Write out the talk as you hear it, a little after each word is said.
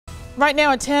Right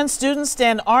now at 10, students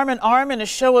stand arm in arm in a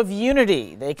show of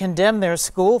unity. They condemn their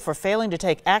school for failing to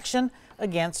take action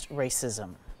against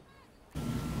racism.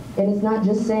 And it's not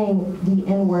just saying the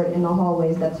N-word in the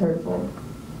hallways that's hurtful.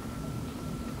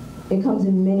 It comes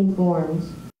in many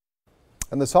forms.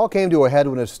 And this all came to a head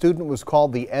when a student was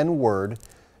called the N-word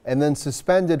and then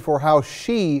suspended for how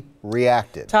she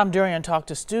reacted. Tom Durian talked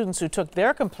to students who took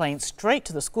their complaints straight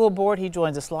to the school board. He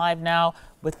joins us live now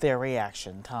with their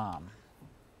reaction. Tom.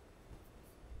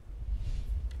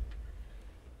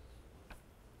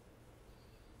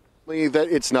 That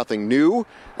it's nothing new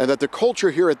and that the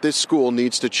culture here at this school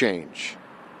needs to change.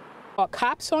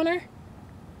 Cops on her.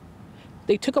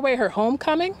 They took away her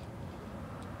homecoming.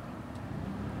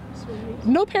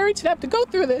 No parent should have to go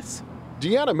through this.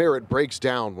 Deanna Merritt breaks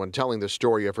down when telling the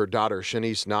story of her daughter,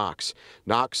 Shanice Knox.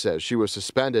 Knox says she was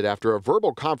suspended after a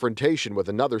verbal confrontation with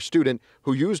another student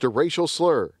who used a racial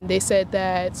slur. They said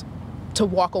that to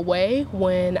walk away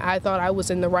when I thought I was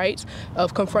in the right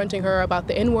of confronting her about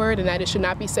the N-word and that it should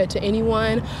not be said to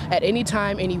anyone at any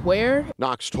time, anywhere.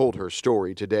 Knox told her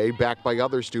story today, backed by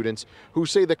other students who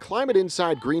say the climate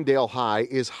inside Greendale High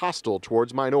is hostile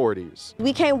towards minorities.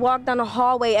 We can't walk down the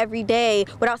hallway every day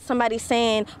without somebody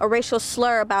saying a racial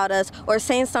slur about us or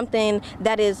saying something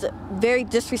that is very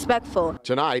disrespectful.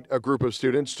 Tonight, a group of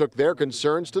students took their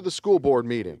concerns to the school board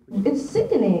meeting. It's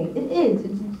sickening. It is.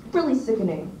 It's really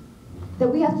sickening that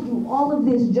we have to do all of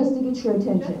this just to get your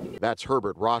attention. That's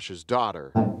Herbert Rosh's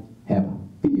daughter. I have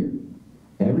fear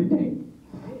every day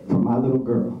for my little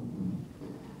girl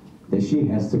that she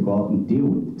has to go out and deal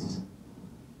with this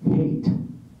hate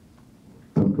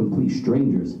from complete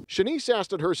strangers. Shanice asked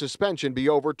that her suspension be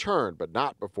overturned, but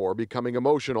not before becoming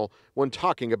emotional when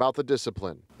talking about the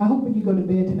discipline. I hope when you go to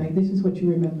bed tonight, this is what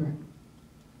you remember.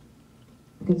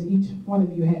 Because each one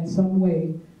of you had some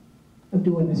way of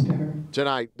doing this to her.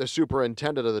 Tonight, the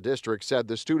superintendent of the district said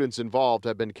the students involved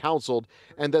have been counseled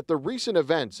and that the recent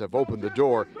events have opened the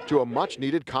door to a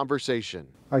much-needed conversation.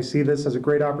 I see this as a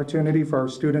great opportunity for our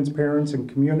students, parents, and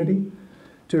community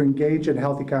to engage in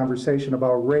healthy conversation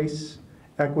about race,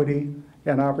 equity,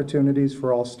 and opportunities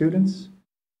for all students.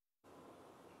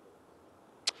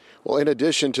 Well, in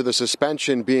addition to the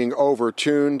suspension being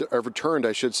overturned,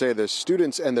 the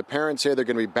students and the parents say they're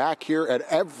going to be back here at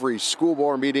every school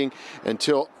board meeting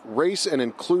until race and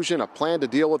inclusion, a plan to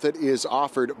deal with it, is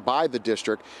offered by the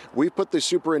district. We've put the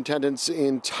superintendent's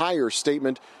entire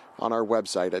statement on our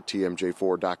website at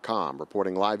tmj4.com.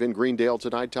 Reporting live in Greendale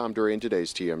tonight, Tom Durian,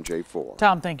 today's TMJ4.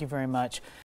 Tom, thank you very much.